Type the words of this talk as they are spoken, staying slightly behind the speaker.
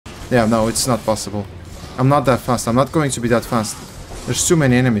Yeah, no, it's not possible. I'm not that fast. I'm not going to be that fast. There's too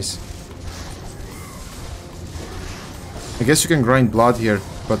many enemies. I guess you can grind blood here,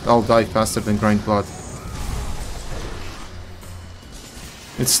 but I'll die faster than grind blood.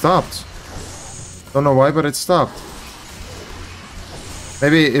 It stopped. Don't know why, but it stopped.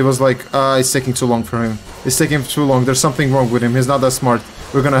 Maybe it was like, it's taking too long for him. It's taking too long. There's something wrong with him. He's not that smart.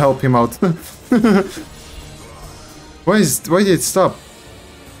 We're gonna help him out. Why did it stop?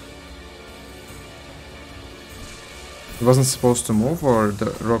 It wasn't supposed to move, or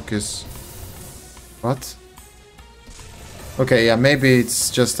the rock is... What? Okay, yeah, maybe it's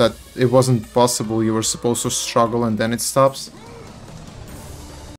just that it wasn't possible. You were supposed to struggle and then it stops.